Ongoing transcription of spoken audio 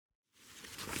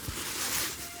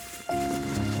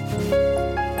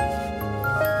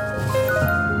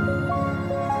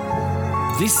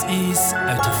This is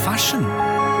Out of Fashion,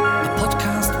 a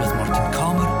podcast with Martin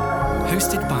Kamer,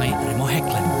 hosted by Remo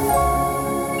Hecklin.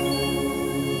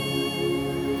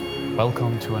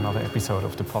 Welcome to another episode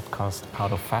of the podcast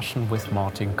Out of Fashion with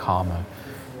Martin Kamer.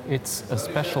 It's a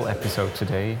special episode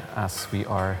today as we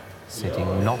are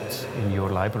sitting not in your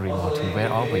library, Martin. Where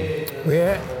are we?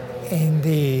 We're in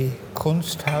the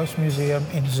Kunsthaus Museum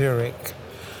in Zurich,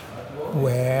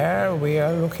 where we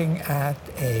are looking at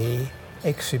an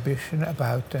exhibition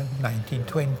about the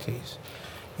 1920s.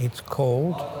 It's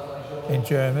called, in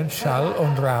German, Schall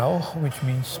und Rauch, which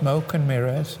means smoke and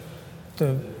mirrors,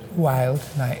 the wild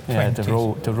 20s. Yeah,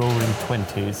 the roaring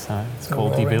 20s. It's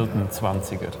called Die Wilden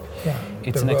 20er. Yeah,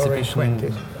 it's an exhibition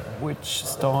 20s. Which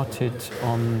started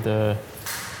on the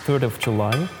 3rd of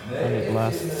July and it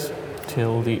lasts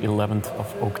till the 11th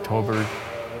of October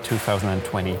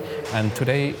 2020. And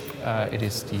today it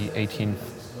is the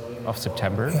 18th of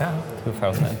September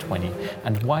 2020.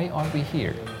 And why are we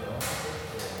here?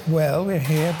 Well, we're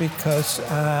here because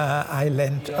I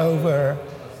lent over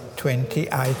 20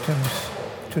 items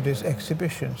to this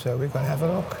exhibition, so we're going to have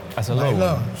a look. As a loan?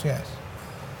 Loans, yes.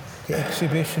 The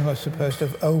exhibition was supposed to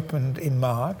have opened in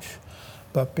March,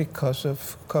 but because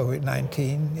of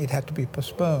COVID-19, it had to be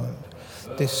postponed.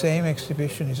 This same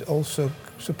exhibition is also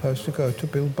supposed to go to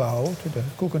Bilbao, to the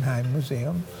Guggenheim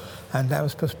Museum, and that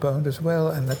was postponed as well.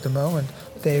 And at the moment,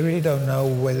 they really don't know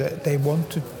whether they want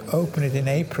to open it in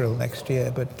April next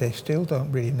year, but they still don't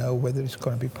really know whether it's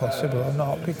going to be possible or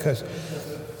not, because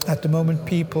at the moment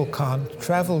people can't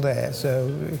travel there.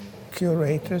 So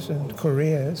curators and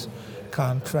couriers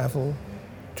can't travel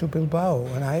to Bilbao.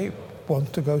 And I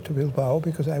want to go to Bilbao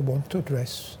because I want to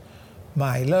dress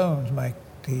my loans,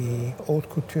 the haute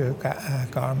couture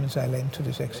garments I lent to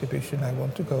this exhibition. I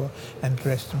want to go and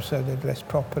dress them so they dress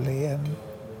properly, and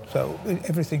so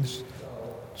everything's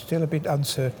still a bit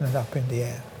uncertain and up in the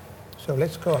air. So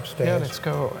let's go upstairs. Yeah, let's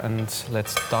go and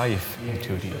let's dive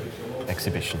into the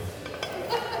exhibition.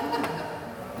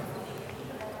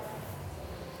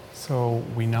 So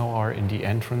we now are in the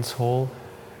entrance hall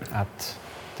at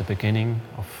the beginning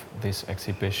of this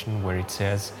exhibition, where it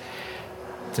says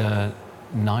the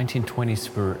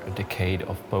 1920s were a decade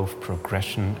of both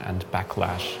progression and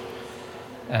backlash.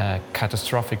 A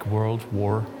catastrophic world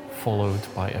war followed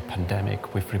by a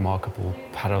pandemic with remarkable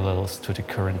parallels to the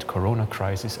current corona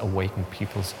crisis awakened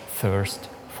people's thirst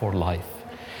for life.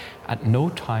 At no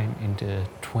time in the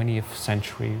 20th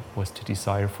century was the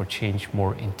desire for change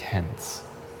more intense.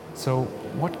 So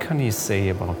what can you say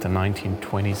about the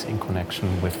 1920s in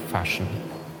connection with fashion?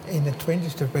 In the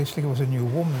 20s, there basically was a new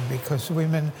woman, because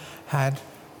women had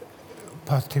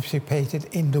participated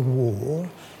in the war.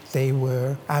 They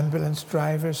were ambulance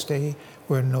drivers, they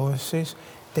were nurses.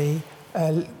 They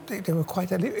were it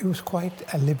was quite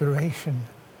a liberation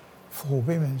for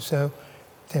women. So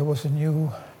there was a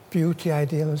new beauty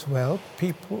ideal as well.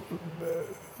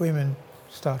 Women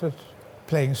started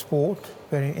playing sport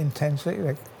very intensely,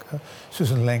 like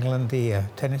Susan Lenglen, the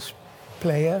tennis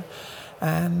player,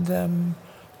 and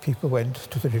people went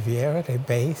to the Riviera, they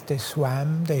bathed, they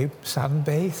swam, they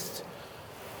sunbathed.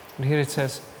 And here it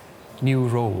says new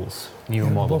roles, new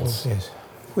models. Yes.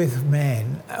 With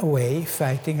men away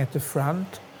fighting at the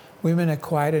front, women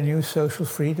acquired a new social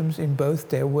freedoms in both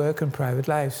their work and private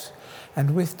lives,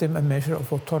 and with them a measure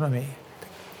of autonomy.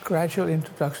 The gradual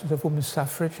introduction of women's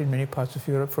suffrage in many parts of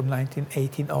Europe from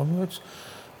 1918 onwards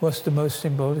was the most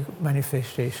symbolic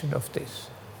manifestation of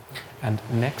this. And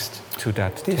next to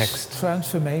that this text...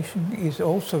 transformation is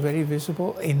also very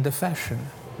visible in the fashion,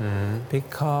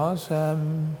 because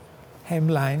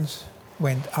hemlines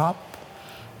went up,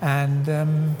 and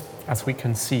as we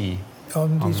can see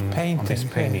on this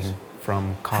painting yes,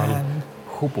 from Karl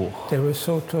Huber, there were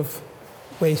sort of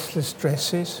waistless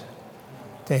dresses.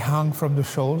 They hung from the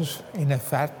shoulders in a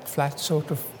flat sort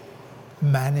of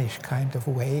mannish kind of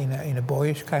way, in a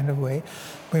boyish kind of way.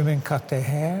 Women cut their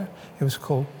hair. It was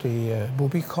called the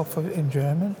Bubikopf in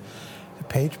German, the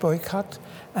page boy cut.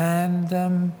 And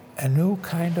a new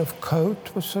kind of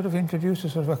coat was sort of introduced, a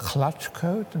sort of a clutch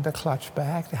coat, and the clutch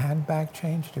bag, the handbag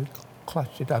changed. You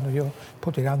clutched it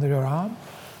put it under your arm.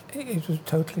 It was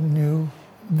totally new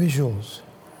visuals.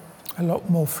 A lot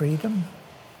more freedom.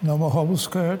 No more hobble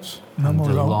skirts. No more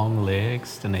long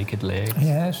legs, the naked legs.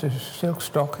 Yes, silk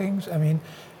stockings. I mean,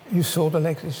 you saw the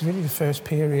legs. It's really the first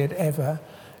period ever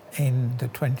in the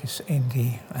 20s, in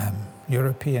the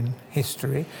European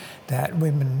history, that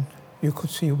you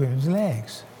could see women's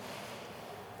legs.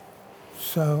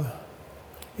 So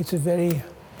it's a very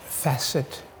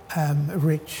facet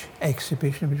rich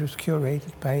exhibition which was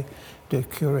curated by the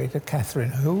curator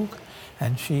Catherine Hoog,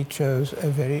 and she chose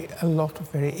a lot of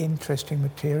very interesting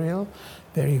material,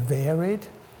 very varied,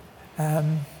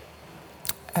 and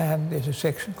there's a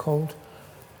section called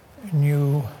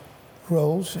New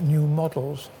Roles, New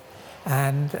Models,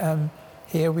 and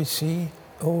here we see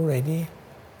already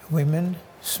women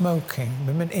smoking,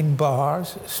 women in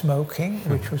bars smoking,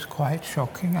 which was quite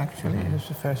shocking actually. It was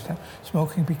the first time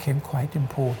smoking became quite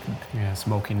important. Yeah,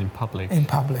 smoking in public. In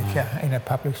public, yeah, in a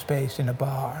public space, in a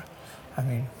bar. I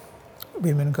mean,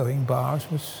 women going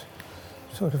bars was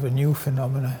sort of a new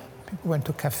phenomenon. People went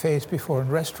to cafes before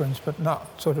and restaurants, but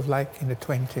not sort of like in the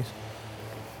 20s.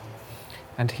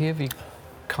 And here we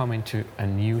come into a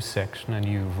new section, a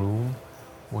new room,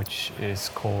 which is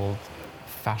called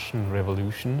Fashion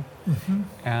Revolution. Mm-hmm.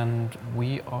 And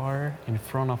we are in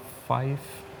front of 5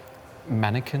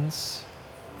 mannequins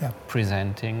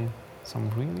presenting some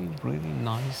really, really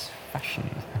nice fashion.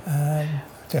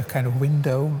 They're kind of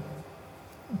window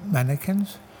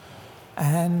mannequins.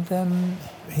 And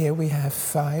here we have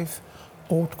 5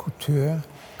 haute couture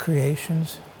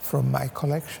creations from my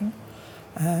collection.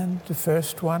 And the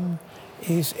first one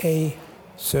is a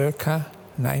circa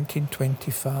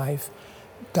 1925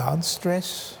 dance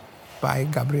dress by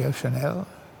Gabrielle Chanel,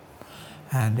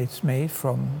 and it's made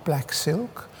from black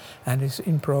silk and is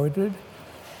embroidered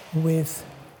with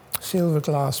silver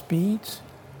glass beads,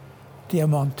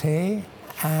 diamante,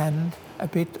 and a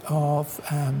bit of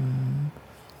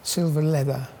silver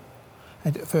leather,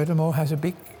 and furthermore has a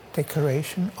big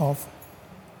decoration of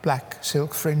black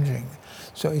silk fringing.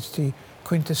 So it's the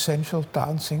quintessential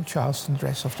dancing Charleston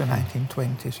dress of the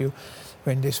 1920s.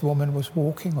 When this woman was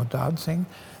walking or dancing,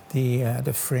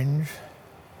 the fringe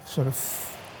sort of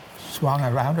swung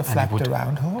around or flapped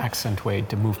around her. Accentuate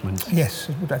the movement. Yes,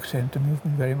 it would accent the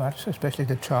movement very much, especially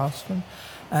the Charleston.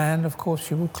 And of course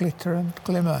she would glitter and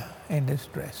glimmer in this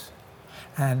dress.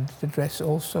 And the dress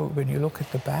also, when you look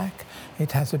at the back,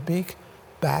 it has a big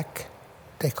back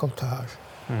décolletage.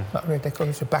 Not really décolletage,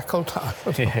 it's a baccoltage.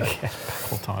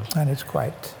 Baccoltage. And it's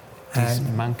quite... These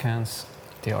mannequins,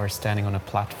 they are standing on a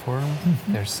platform.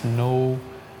 Mm-hmm. There's no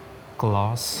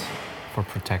glass for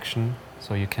protection,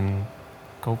 so you can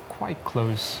go quite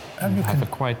close and have a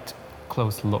quite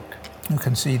close look. You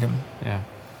can see them. Yeah.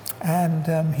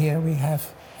 And here we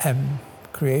have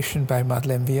creation by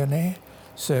Madeleine Vionnet,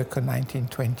 circa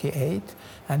 1928,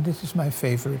 and this is my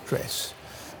favorite dress.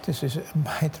 This is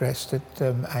my dress that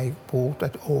I bought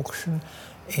at auction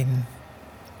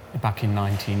back in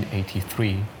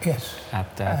 1983. Yes.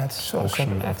 At that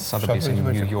auction at Sotheby's in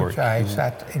New York. I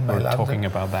sat in my London. Talking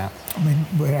about that. I mean,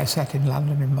 where I sat in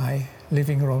London in my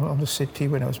living room on the city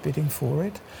when I was bidding for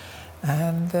it,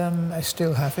 and I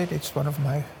still have it. It's one of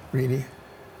my really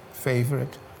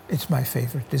favorite. It's my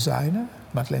favorite designer,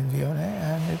 Madeleine Vionnet,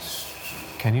 and it's.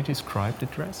 Can you describe the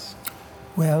dress?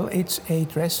 Well, it's a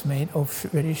dress made of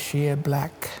very sheer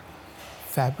black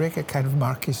fabric, a kind of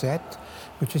marquisette,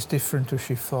 which is different to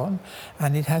chiffon,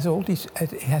 and it has all these.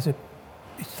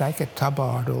 It's like a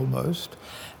tabard almost,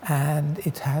 and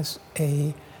it has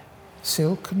a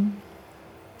silken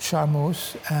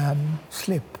charmeuse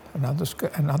slip, an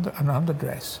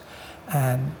underdress,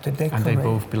 and the decoration. And they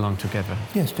both belong together.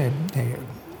 Yes, they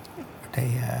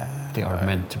are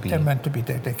meant to be. They're meant to be.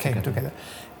 They came together.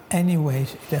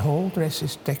 Anyways, the whole dress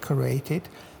is decorated,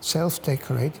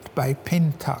 self-decorated by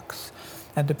pin tucks.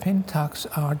 And the pin tucks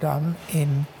are done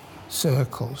in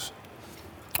circles,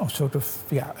 or sort of,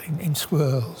 in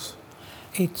swirls.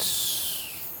 It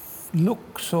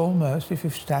looks almost, if you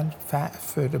stand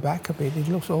further back a bit, it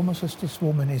looks almost as this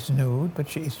woman is nude, but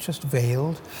she is just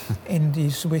veiled in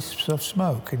these wisps of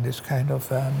smoke, in this kind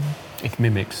of... it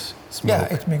mimics smoke.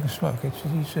 Yeah, it mimics smoke. It's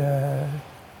these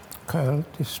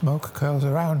these smoke curls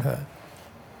around her.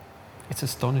 It's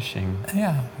astonishing.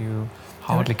 Yeah. You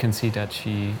hardly can see that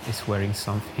she is wearing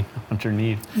something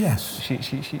underneath. Yes. She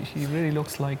really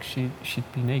looks like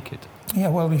she'd be naked. Yeah,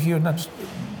 well, if you're not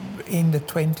in the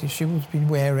 20s, she would have been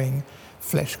wearing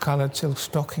flesh-coloured silk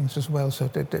stockings as well, so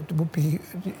that would be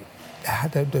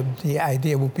the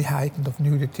idea would be heightened of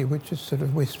nudity, which is sort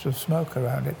of wisps of smoke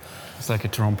around it. It's like a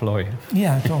trompe-l'oeil.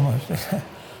 Yeah, it's almost.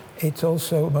 It's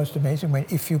also most amazing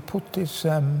if you put this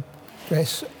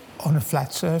dress on a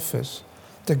flat surface,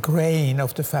 the grain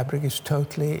of the fabric is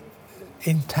totally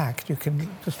intact. You can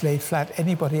just lay it flat.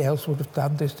 Anybody else would have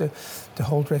done this. The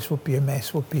whole dress would be a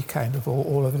mess, would be kind of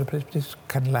all over the place. This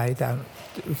can lie down.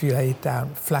 If you lay it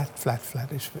down flat,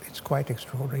 it's quite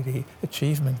extraordinary. The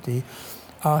achievement, the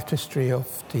artistry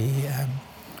of the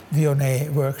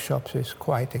Vionnet workshops is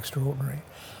quite extraordinary.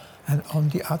 And on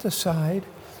the other side,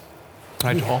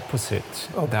 Right opposite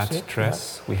that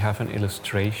dress, we have an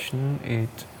illustration.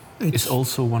 It's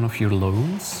also one of your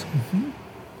loans. Mm-hmm.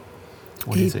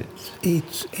 What is it?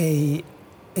 It's a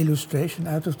illustration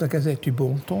out of the Gazette du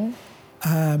Bon Ton.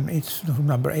 It's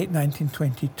number 8,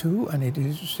 1922, and it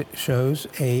shows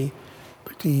the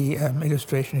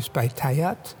illustration is by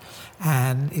Taillat,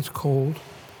 and it's called,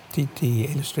 the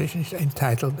illustration is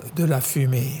entitled De la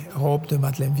Fumée, robe de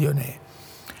Madeleine Vionnet.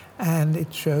 And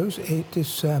it shows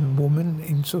this woman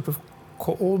in sort of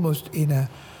almost in a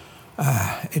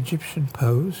Egyptian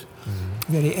pose,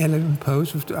 very elegant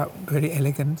pose, with a very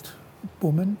elegant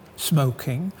woman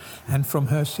smoking, and from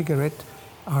her cigarette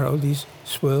are all these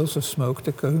swirls of smoke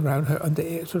that go around her, and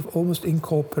they sort of almost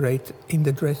incorporate in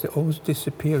the dress, they almost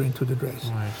disappear into the dress.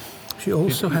 Right. She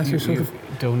also has a sort of...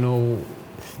 don't know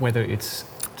whether it's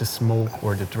the smoke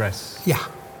or the dress. Yeah,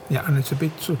 and it's a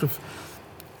bit sort of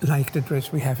like the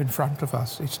dress we have in front of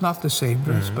us. It's not the same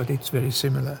dress, but it's very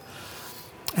similar.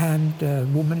 And the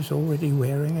woman is already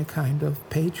wearing a kind of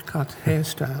page-cut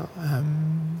hairstyle.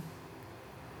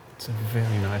 It's a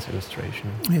very nice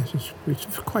illustration. Yes,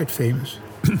 it's quite famous.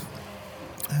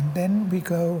 And then we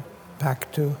go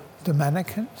back to the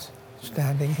mannequins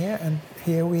standing here, and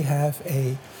here we have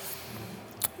a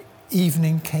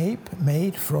evening cape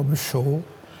made from a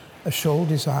shawl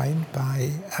designed by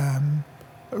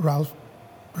Raoul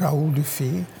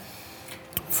Dufy.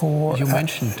 You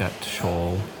mentioned that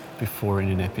shawl before in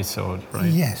an episode, right?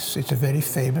 Yes, it's a very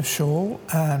famous shawl,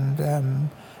 and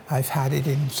I've had it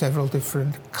in several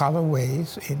different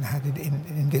colorways. Had it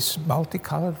in this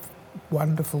multicolored,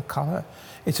 wonderful color.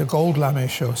 It's a gold lame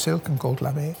shawl, silk and gold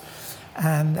lame,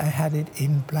 and I had it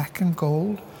in black and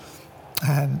gold,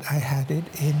 and I had it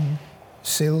in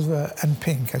silver and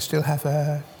pink. I still have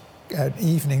an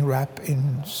evening wrap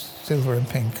in silver and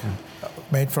pink,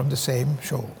 made from the same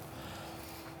shawl.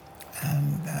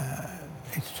 And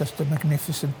it's just a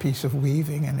magnificent piece of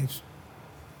weaving, and it's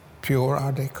pure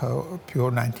Art Deco,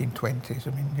 pure 1920s.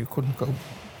 I mean, you couldn't go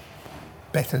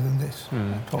better than this.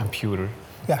 And purer.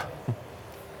 Yeah.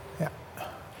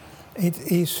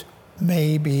 It is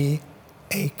maybe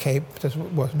a cape that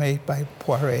was made by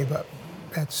Poiret, but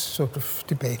that's sort of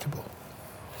debatable.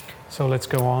 So let's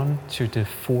go on to the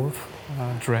fourth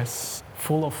dress,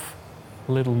 full of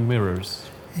little mirrors.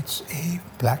 It's a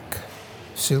black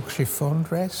silk chiffon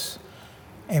dress,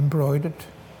 embroidered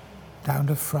down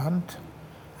the front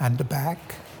and the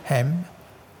back hem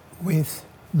with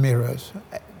mirrors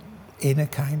in a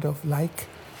kind of like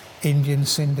Indian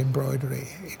Sind embroidery.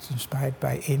 It's inspired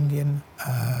by Indian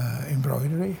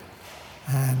embroidery,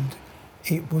 and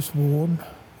it was worn,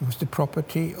 it was the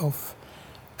property of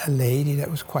a lady that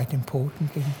was quite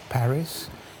important in Paris.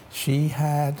 She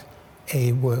had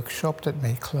a workshop that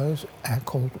made clothes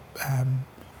called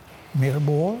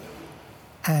Mirbeau,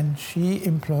 and she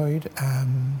employed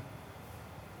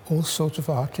all sorts of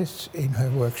artists in her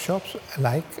workshops.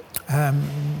 Like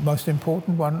most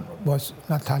important one was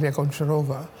Natalia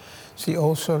Goncharova. She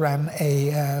also ran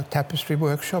a tapestry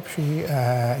workshop. She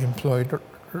employed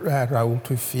Raoul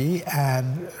Dufy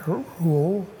and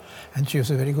Rouault, and she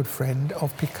was a very good friend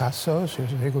of Picasso. She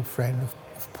was a very good friend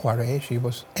of Poiret. She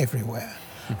was everywhere.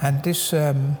 And this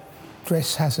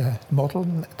dress has a model.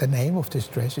 The name of this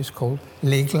dress is called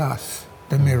Les Glaces,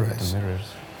 the mirrors. The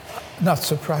mirrors. Not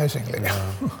surprisingly.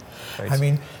 No. I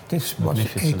mean, this was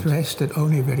a dress that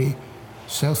only a very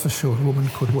self-assured woman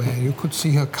could wear. You could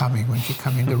see her coming when she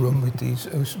came in the room with these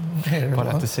mirrors. But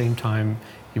at the same time,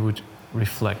 you would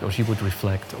reflect, or she would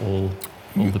reflect all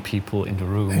the people in the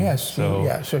room. Yes,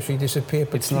 so she disappeared.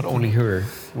 But it's not only her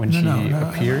when she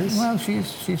appears. Well,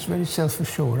 she's very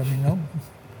self-assured. I mean,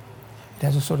 it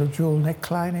has a sort of jewel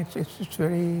neckline.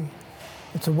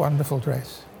 It's a wonderful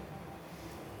dress.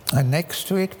 And next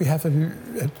to it, we have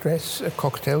a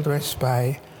cocktail dress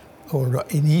or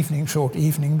short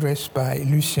evening dress by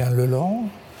Lucien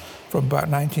Lelong from about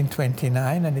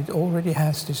 1929, and it already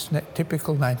has this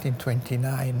typical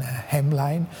 1929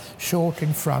 hemline, short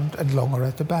in front and longer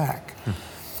at the back.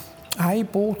 I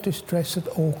bought this dress at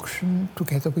auction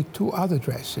together with two other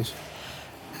dresses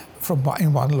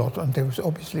in one lot, and they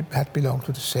obviously had belonged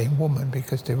to the same woman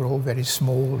because they were all very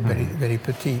small, very, very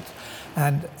petite.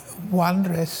 And one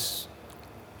dress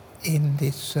in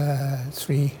this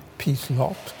three-piece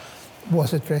lot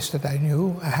was a dress that I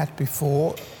knew I had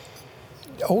before.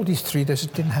 All these three dresses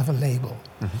didn't have a label.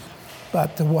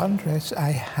 But the one dress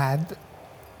I had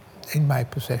in my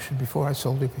possession before, I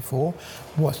sold it before,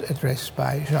 was a dress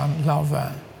by Jean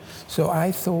Lanvin. So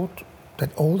I thought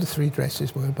that all the three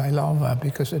dresses were by Lanvin,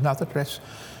 because another dress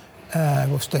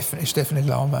It's definitely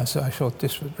Lanvin, so I thought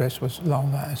this dress was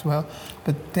Lanvin as well.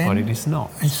 But then But it is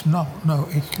not. It's not. No,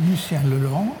 it's Lucien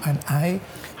Lelong, and I.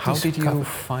 How did you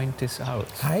find this out?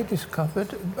 I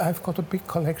discovered. I've got a big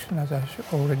collection, as I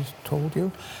already told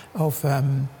you, of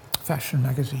fashion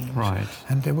magazines. Right.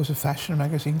 And there was a fashion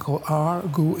magazine called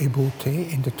Art, Goût et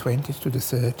Beauté in the 20s to the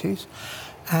 30s,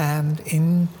 and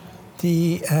in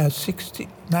the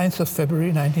 9th of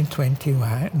February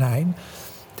 1929.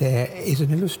 There is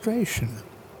an illustration.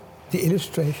 The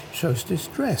illustration shows this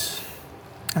dress,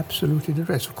 absolutely the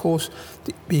dress. Of course,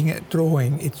 being a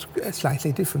drawing, it's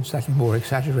slightly different, slightly more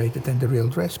exaggerated than the real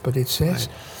dress, but it says,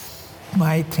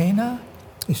 Maitena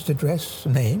is the dress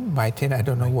name. Maitena, I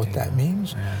don't know what that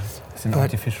means. Yeah. It's an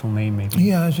artificial name, maybe.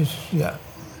 Yeah.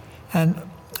 And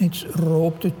it's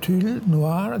robe de tulle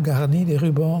noire garnie de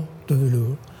rubans de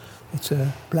velours. It's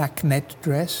a black net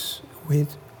dress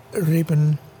with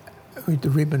ribbon,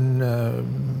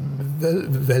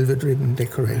 velvet ribbon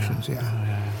decorations,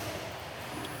 yeah.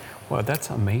 Well, that's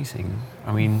amazing.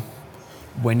 I mean,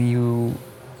 when you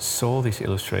saw this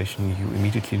illustration, you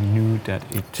immediately knew that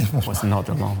it was not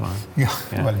a Lanvin.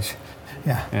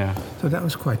 Yeah. So that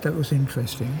was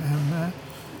interesting. And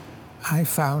I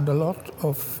found a lot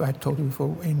of, I told you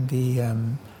before, in the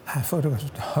photographs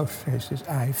of the outfaces,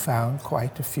 I found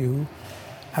quite a few.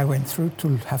 I went through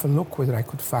to have a look whether I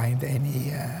could find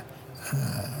any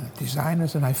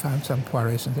designers, and I found some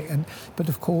Poirets and things. But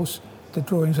of course, the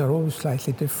drawings are always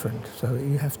slightly different. So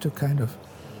you have to kind of,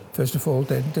 first of all,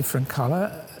 they're in different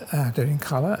color. They're in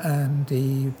color, and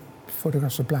the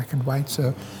photographs are black and white.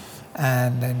 So,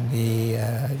 and then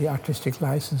the artistic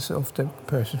license of the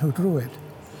person who drew it.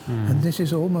 And this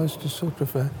is almost a sort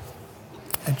of a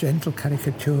gentle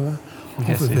caricature of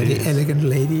a very elegant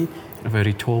lady. A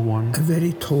very tall one. A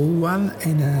very tall one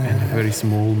and a very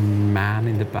small man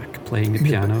in the back playing the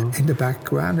piano. In the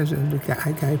background is a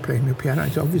guy playing the piano.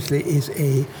 It obviously is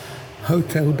a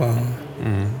hotel bar.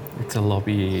 It's a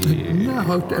lobby. No,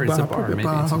 hotel bar.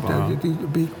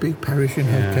 The big Parisian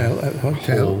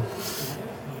hotel.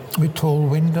 With tall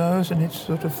windows, and it's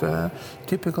sort of a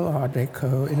typical Art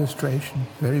Deco illustration.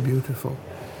 Very beautiful.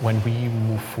 When we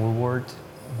move forward,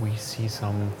 we see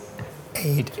some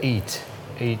eight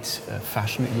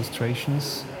fashion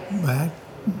illustrations. But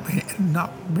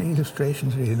not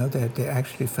illustrations, really. No, they're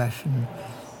actually fashion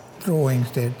drawings.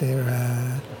 They're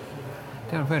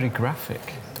very graphic.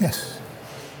 Yes,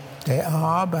 they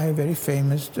are by a very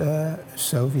famous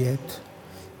Soviet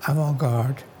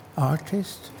avant-garde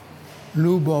artist,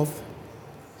 Lyubov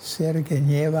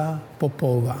Sergeyeva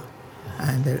Popova,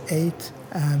 and there are 8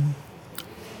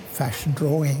 fashion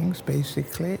drawings,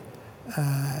 basically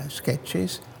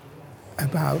sketches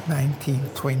about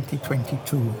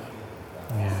 1920-22.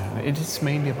 Yeah, it is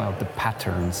mainly about the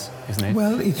patterns, isn't it?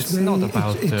 Well, it's not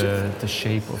about the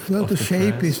shape of well, the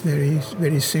shape dress. is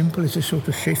very simple. It's a sort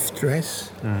of shift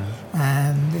dress,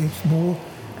 and it's more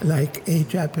like a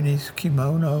Japanese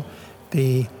kimono.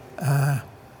 The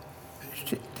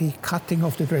cutting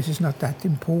of the dress is not that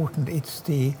important.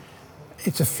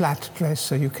 It's a flat dress,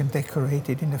 so you can decorate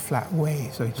it in a flat way.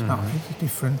 So it's not. It's a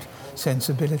different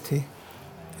sensibility.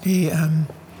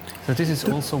 So this is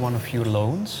also one of your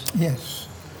loans? Yes.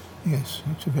 It's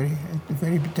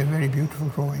they're very beautiful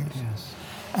drawings. Yes.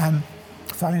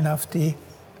 Funny enough, the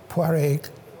Poiret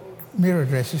mirror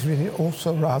dress is really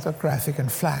also rather graphic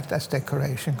and flat as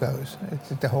decoration goes.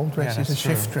 The whole dress is a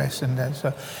shift dress, and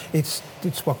so it's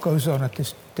what goes on at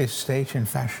this stage in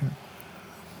fashion.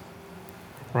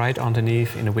 Right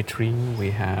underneath in the vitrine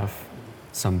we have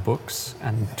some books,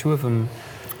 and 2 of them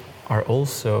are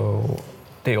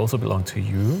they also belong to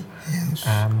you. Yes.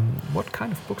 What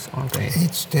kind of books are they?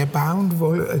 It's the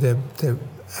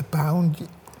bound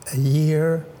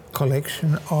year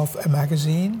collection of a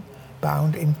magazine,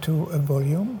 bound into a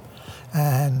volume,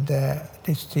 and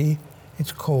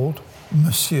it's called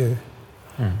Monsieur.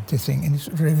 The thing, and it's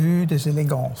Revue des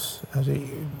Élégances,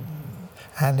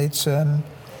 and it's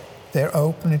they're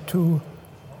open in 2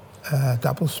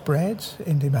 double spreads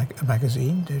in the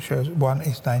magazine. They shows one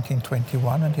is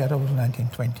 1921 and the other was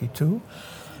 1922,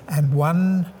 and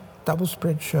one double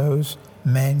spread shows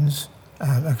men's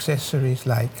accessories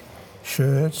like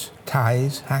shirts,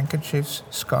 ties, handkerchiefs,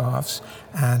 scarves,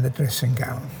 and a dressing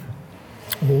gown.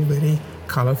 All very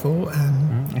colourful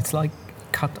and it's like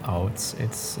cutouts.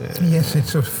 It's yes,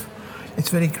 it's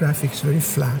very graphic. It's very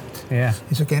flat. Yeah,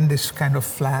 it's again this kind of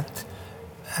flat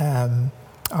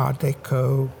Art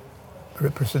Deco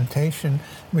representation,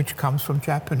 which comes from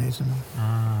Japanism.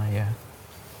 Yeah.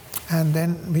 And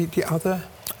then with the other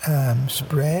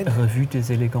spread. Revue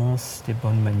des élégances, des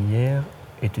bonnes manières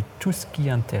et de tout ce qui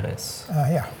intéresse.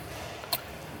 Yeah.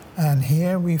 And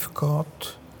here we've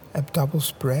got a double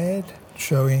spread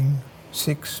showing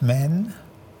 6 men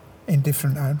in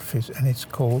different outfits, and it's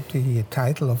called, the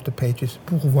title of the page is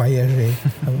Pour voyager.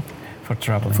 For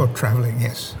traveling. For traveling,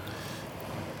 yes.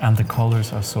 And the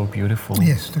colors are so beautiful.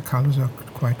 Yes, the colors are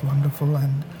quite wonderful,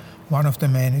 and one of the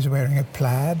men is wearing a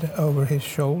plaid over his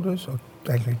shoulders, or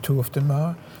actually 2 of them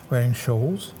are wearing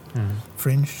shawls,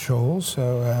 fringed shawls.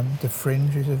 So the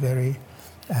fringe is a very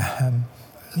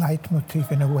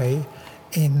leitmotif in a way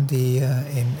in the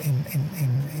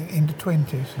in the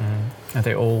 20s. And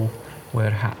they all wear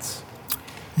hats.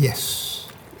 Yes,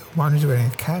 one is wearing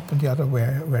a cap and the other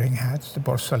wearing hats. The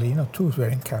Borsalino, 2 is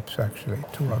wearing caps actually.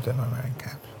 2 of them are wearing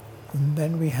caps. And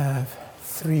then we have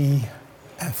 3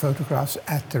 photographs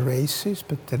at the races,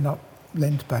 but they're not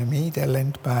lent by me. They're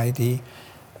lent by the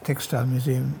Textile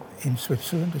Museum in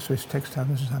Switzerland, the Swiss Textile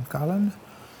Museum St. Gallen.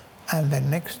 And then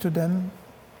next to them,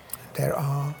 there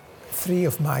are 3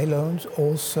 of my loans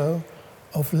also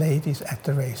of ladies at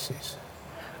the races.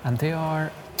 And they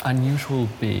are unusual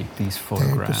big, these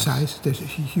photographs. The size, there's a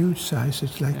huge size.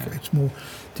 It's like, it's more,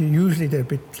 usually they're a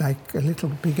bit like a little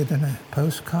bigger than a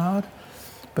postcard,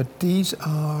 but these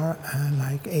are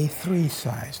like A3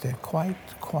 size. They're quite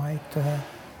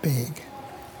big.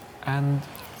 And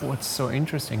what's so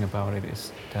interesting about it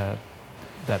is that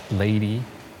that lady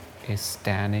is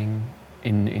standing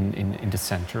in the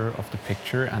center of the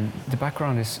picture, and the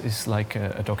background is like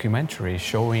a documentary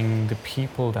showing the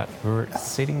people that were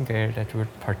sitting there, that were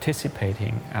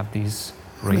participating at these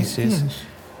races. Yes.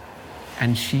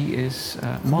 And she is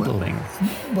modeling.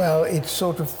 Well, it's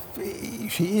sort of,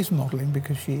 she is modeling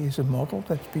because she is a model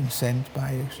that's been sent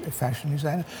by a fashion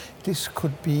designer. This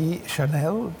could be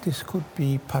Chanel, this could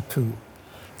be Patou,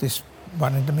 this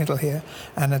one in the middle here.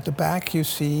 And at the back you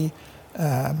see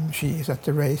she is at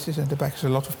the races, and at the back is a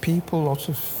lot of people, lots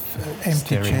of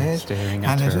empty chairs.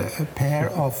 And there's a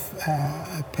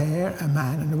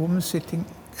man and a woman sitting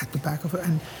at the back of her,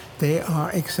 and they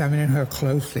are examining her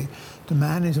closely. The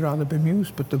man is rather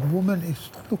bemused, but the woman is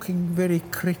looking very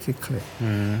critically.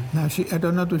 Now, I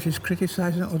don't know if she's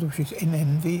criticizing or if she's in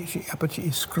envy, but she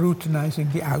is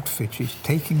scrutinizing the outfit. She's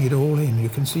taking it all in. You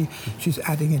can see she's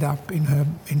adding it up in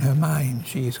her mind.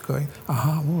 She is going,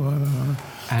 aha.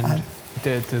 And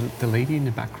the lady in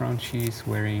the background, she's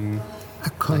wearing a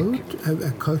coat. Like,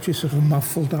 a coat is sort of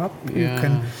muffled up. Yeah. You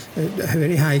can a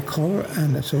very high collar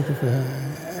and a sort of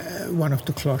one of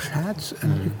the cloche hats,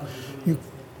 and you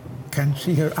can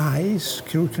see her eyes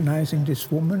scrutinizing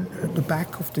this woman. At the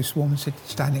back of this woman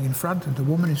standing in front, and the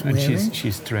woman is wearing. And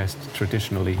she's dressed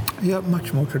traditionally. Yeah,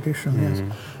 much more traditional. Yes.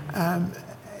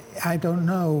 I don't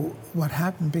know what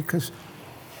happened because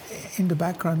in the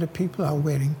background the people are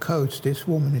wearing coats. This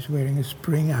woman is wearing a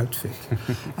spring outfit,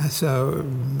 so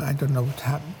I don't know what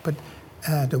happened. But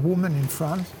the woman in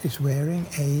front is wearing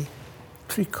a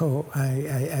tricot,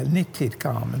 a knitted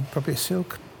garment, probably a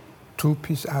silk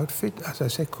 2-piece outfit. As I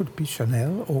said, could be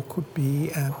Chanel or could be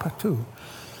Patou.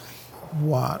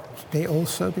 What they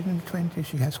also did in the 20s,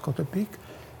 she has got a big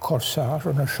corsage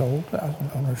on her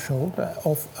shoulder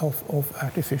of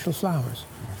artificial flowers.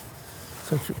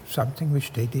 So something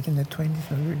which they did in the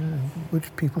 20s, which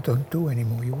people don't do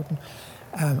anymore. You wouldn't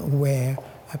wear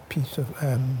a piece of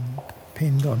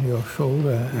pinned on your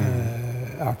shoulder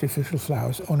artificial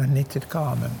flowers on a knitted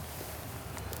garment.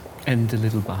 And the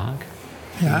little bag.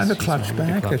 Yeah, and the clutch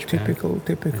bag,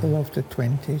 typical of the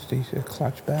 20s. These are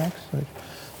clutch bags. So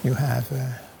you have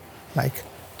like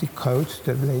the coats.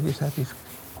 The ladies have these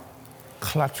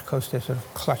clutch coats. They sort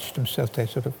of clutch themselves. They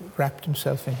sort of wrap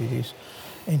themselves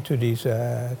into these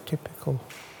typical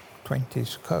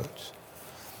 20s coats.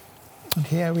 And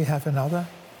here we have another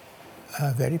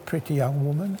very pretty young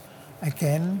woman,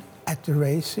 again at the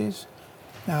races.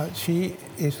 Now she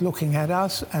is looking at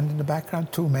us, and in the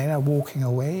background 2 men are walking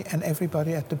away, and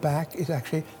everybody at the back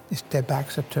their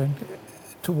backs are turned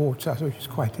towards us, which is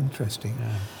quite interesting.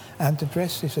 Yeah. And the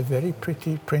dress is a very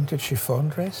pretty printed chiffon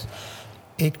dress.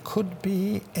 It could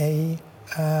be a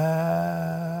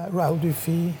Raoul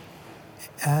Dufy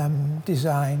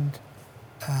designed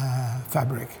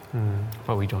fabric.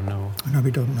 But we don't know. No,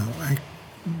 we don't know.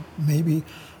 Maybe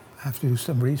I have to do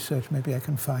some research. Maybe I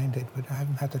can find it, but I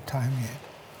haven't had the time yet.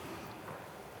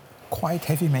 Quite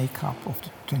heavy makeup of the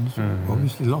 20s.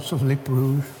 Obviously, lots of lip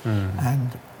rouge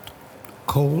and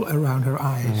kohl around her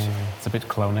eyes. It's a bit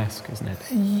clownesque, isn't it?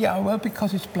 Yeah, well,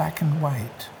 because it's black and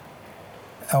white.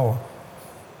 Oh,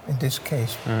 in this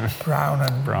case, brown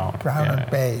and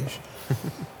beige.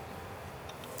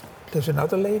 There's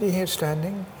another lady here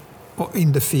standing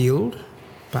in the field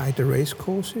by the race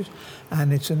courses,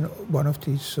 and it's one of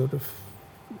these sort of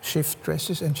shift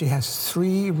dresses, and she has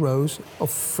 3 rows of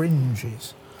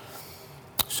fringes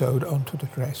sewed onto the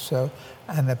dress. So,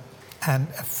 and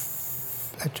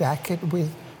a jacket with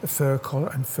a fur collar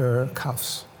and fur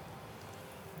cuffs.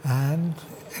 And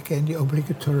again, the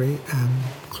obligatory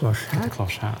cloche hat. The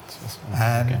cloche hat.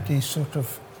 And again. these sort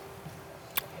of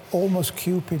almost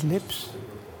Cupid lips,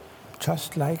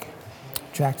 just like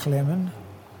Jack Lemmon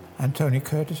and Tony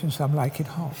Curtis in Some Like It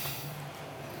Hot.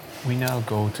 We now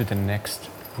go to the next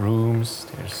rooms.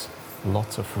 There's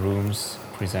lots of rooms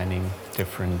presenting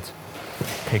different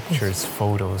pictures,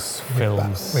 photos,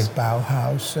 films. With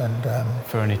Bauhaus and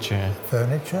furniture.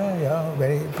 Furniture, yeah,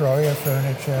 very Breuer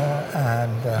furniture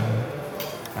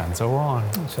And so on.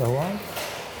 and so on.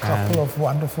 A couple of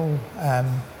wonderful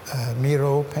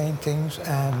Miro paintings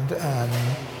and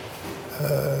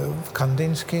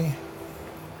Kandinsky.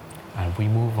 And we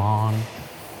move on.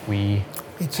 We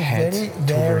It's a head very towards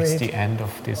varied- the end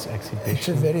of this It's a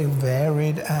exhibition. very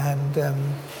varied and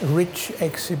rich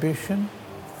exhibition.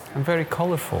 And very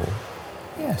colorful.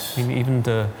 Yes. I mean, even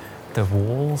the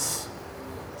walls,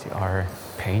 they are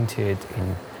painted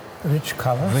in Rich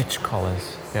colors rich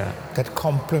colors. Yeah. that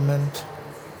complement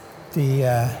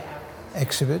the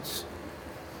exhibits.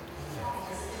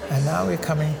 And now we're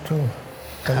coming to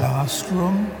the last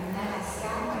room.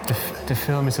 The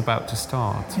film is about to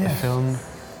start. A Yes. film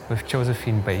with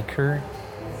Josephine Baker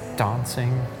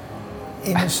dancing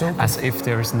In a sort of, as if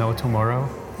there is no tomorrow.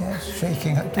 yes,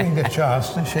 doing the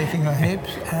Charleston, shaking her hips.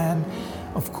 And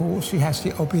of course, she has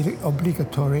the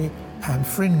obligatory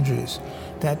fringes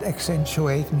that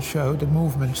accentuate and show the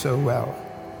movement so well.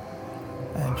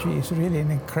 And she is really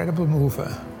an incredible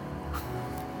mover.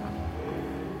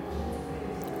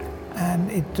 And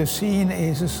the scene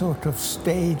is a sort of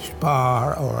staged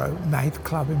bar or a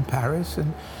nightclub in Paris,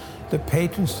 and the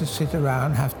patrons that sit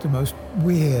around have the most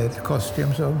weird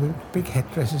costumes, or with big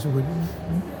headdresses with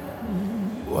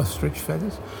ostrich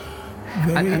feathers.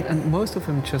 Very, And most of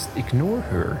them just ignore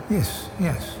her. yes.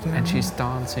 And she's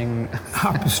dancing.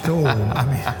 Up a storm, I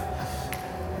mean.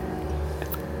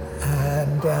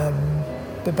 And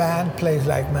the band plays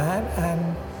like mad,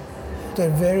 and they're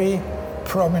very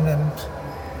prominent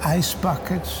ice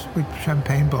buckets with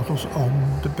champagne bottles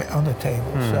on the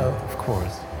table. So Of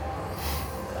course.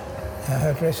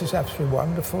 her dress is absolutely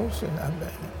wonderful. So,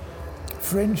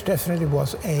 fringe definitely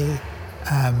was a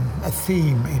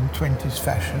theme in 20s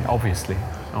fashion. Obviously.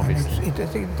 And I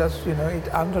think it does,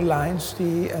 it underlines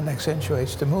and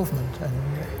accentuates the movement. And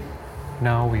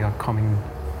Now we are coming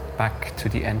back to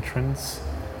the entrance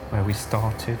where we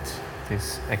started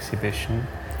this exhibition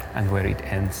and where it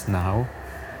ends now.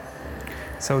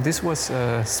 So this was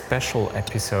a special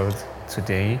episode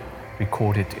today,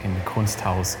 recorded in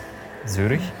Kunsthaus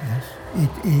Zurich. yes,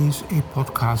 it is a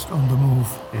podcast on the move.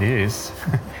 It is.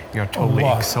 You're totally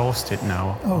what? exhausted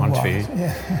now, Oh, aren't wow. we?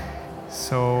 Yeah.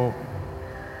 So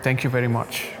thank you very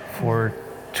much for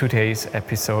today's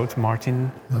episode,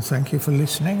 Martin. Well, thank you for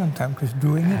listening, and thank you for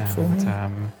doing it for me.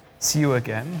 And see you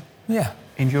again Yeah,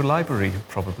 in your library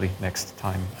probably next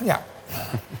time. yeah.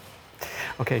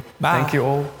 Okay, Bye. thank you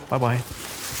all. Bye-bye.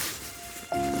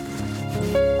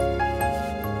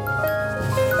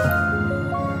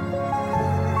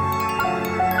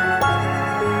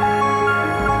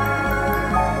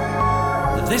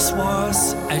 This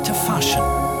was Out of Fashion,